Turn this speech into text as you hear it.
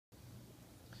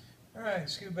Alright,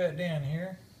 Scuba Bat Dan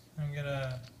here. I'm going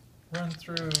to run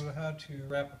through how to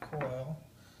wrap a coil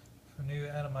for a new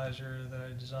atomizer that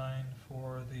I designed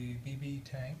for the BB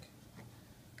tank.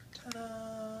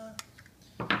 Ta-da!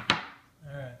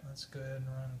 Alright, let's go ahead and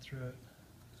run through it.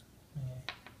 Let me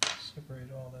separate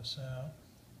all this out.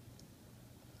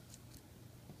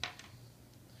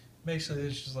 Basically,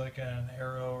 this is like an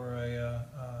Arrow or a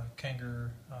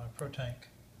Kangaroo Pro Tank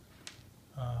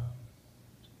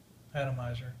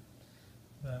atomizer.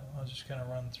 But I'll just kind of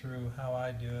run through how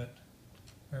I do it.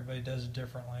 Everybody does it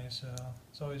differently, so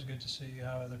it's always good to see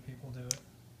how other people do it.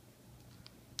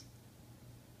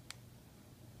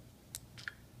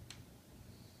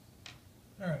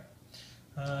 Alright,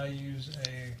 I use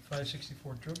a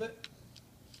 5/64 drill bit,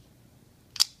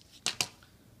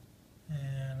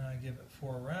 and I give it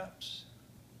 4 wraps.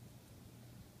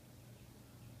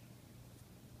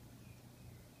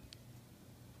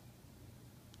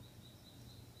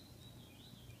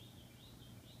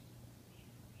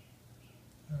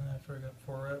 And after I got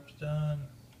 4 reps done,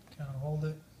 kind of hold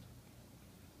it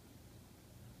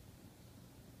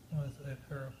with a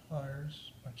pair of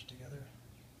pliers bunched together.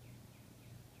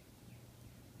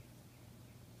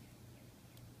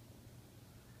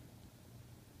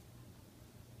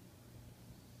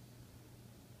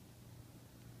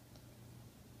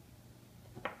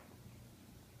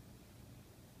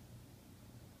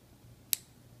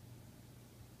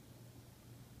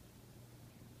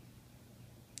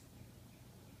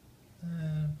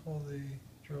 And pull the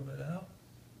drill bit out.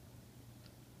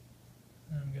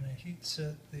 And I'm going to heat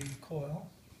set the coil.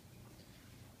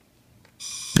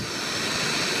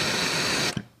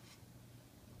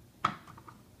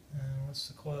 And once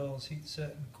the coil is heat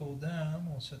set and cooled down,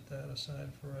 we'll set that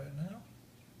aside for right now.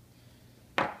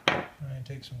 I'm going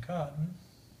to take some cotton.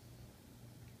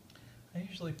 I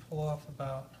usually pull off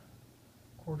about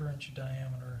 1/4 inch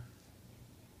diameter.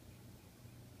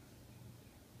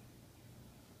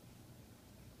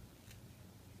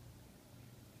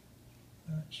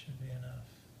 That should be enough.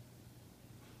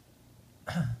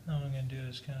 Now what I'm going to do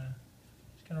is kind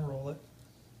of roll it,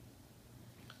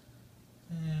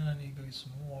 and I need to go get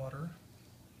some water.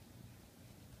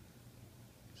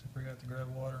 So I forgot to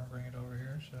grab water and bring it over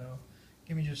here. So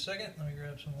give me just a second. Let me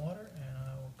grab some water, and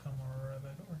I will come right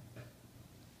back over.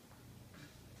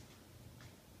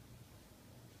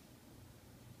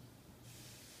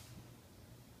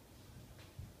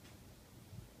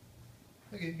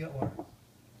 Okay, you got water.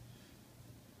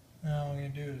 Now what I'm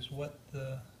going to do is wet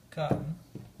the cotton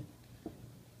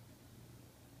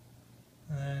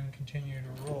and then continue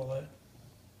to roll it.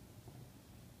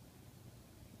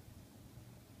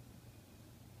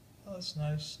 Oh, it's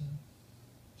nice and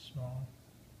small.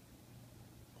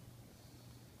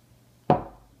 So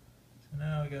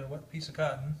now we got a wet piece of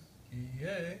cotton.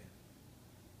 Yay!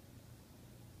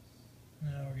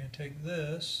 Now we're going to take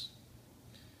this,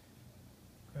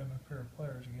 grab my pair of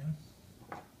pliers again.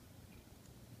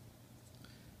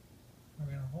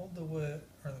 We're going to hold the wet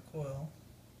or the coil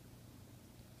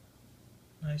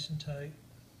nice and tight.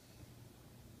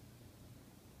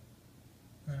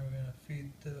 Then we're going to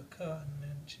feed the cotton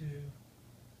into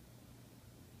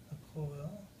the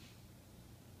coil.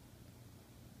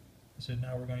 I said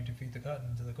now we're going to feed the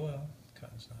cotton into the coil. The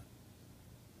cotton's not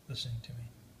listening to me.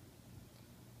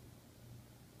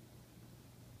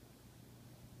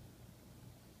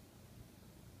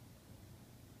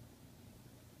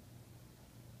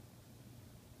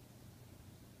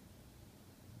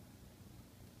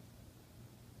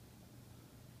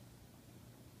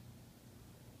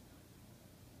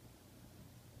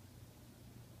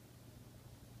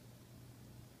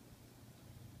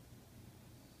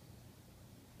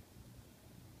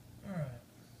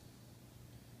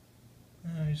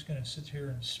 I'm just going to sit here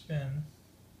and spin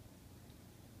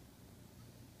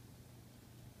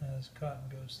as cotton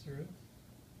goes through.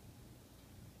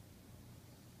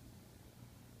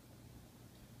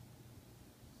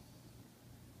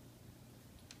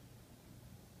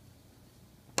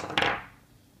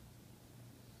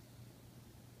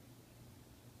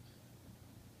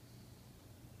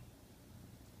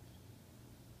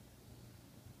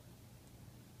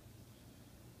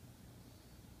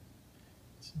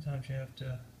 Sometimes you have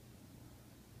to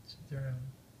sit there and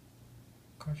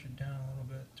crunch it down a little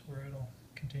bit to where it'll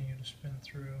continue to spin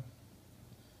through.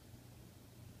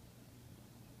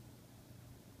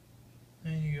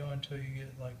 And you go until you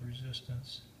get like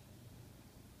resistance,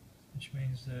 which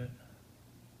means that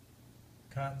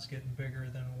cotton's getting bigger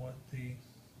than what the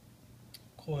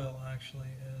coil actually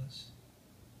is.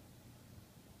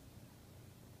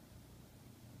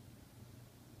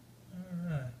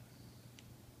 Alright.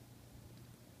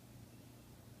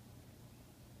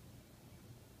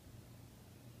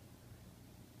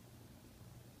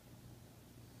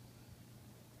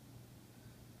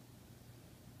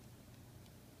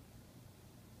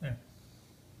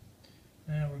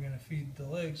 we're going to feed the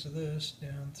legs of this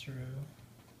down through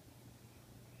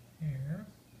here.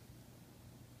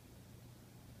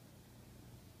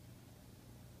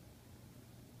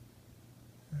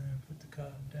 And put the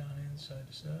cotton down inside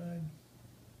to side.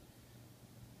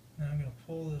 Now I'm going to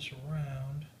pull this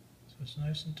around so it's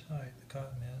nice and tight, the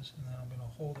cotton is, and then I'm going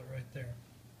to hold it right there.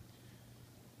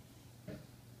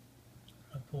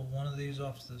 I pull one of these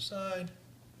off to the side,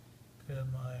 grab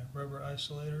my rubber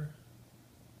isolator,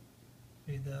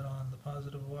 feed that on the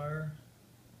positive wire,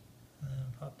 and then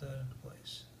pop that into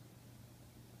place.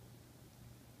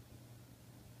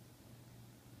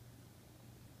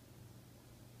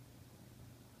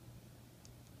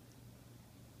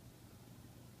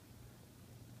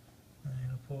 I'm going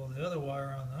to pull the other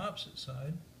wire on the opposite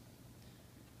side.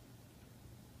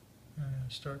 I'm going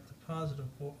to start the positive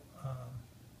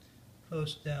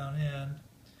post down in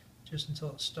just until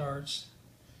it starts.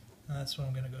 And that's when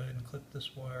I'm going to go ahead and clip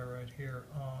this wire right here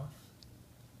off.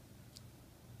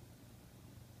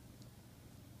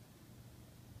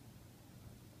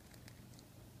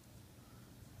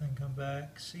 Then come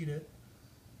back, seat it,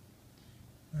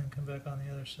 and then come back on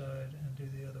the other side and do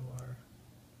the other wire.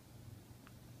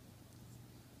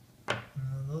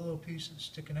 And the little piece that's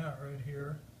sticking out right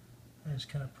here, I just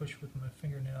kind of push with my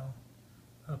fingernail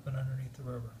up and underneath the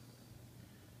rubber.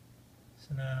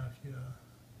 So now if you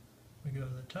we go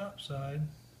to the top side,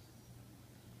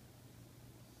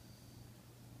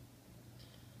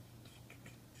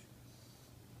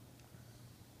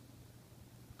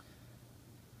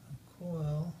 the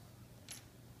coil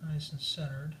nice and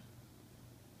centered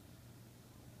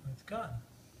with cotton.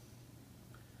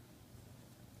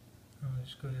 I'll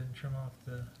just go ahead and trim off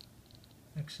the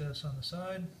excess on the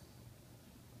side.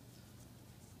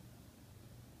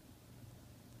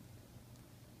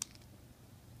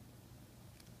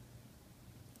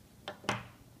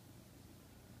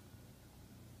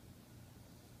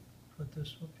 Put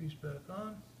this piece back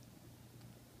on.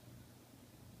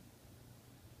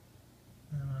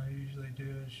 And what I usually do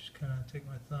is just kind of take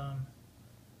my thumb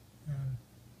and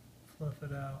fluff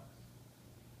it out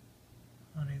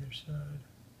on either side.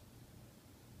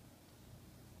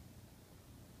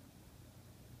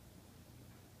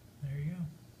 There you go,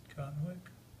 cotton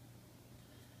wick.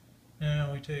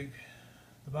 Now we take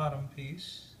the bottom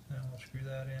piece and we'll screw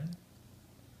that in.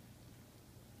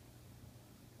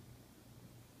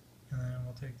 And then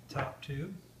we'll take the top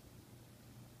tube,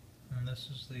 and this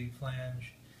is the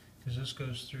flange, because this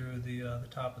goes through the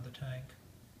top of the tank,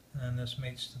 and then this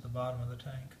mates to the bottom of the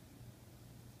tank.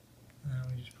 And then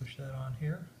we just push that on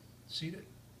here, seat it,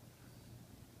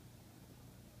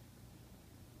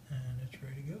 and it's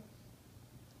ready to go.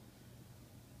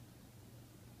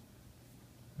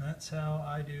 And that's how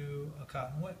I do a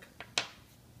cotton wick.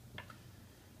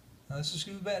 Now this is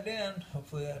scuba back in.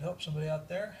 Hopefully that helps somebody out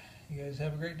there. You guys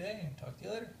have a great day and talk to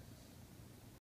you later.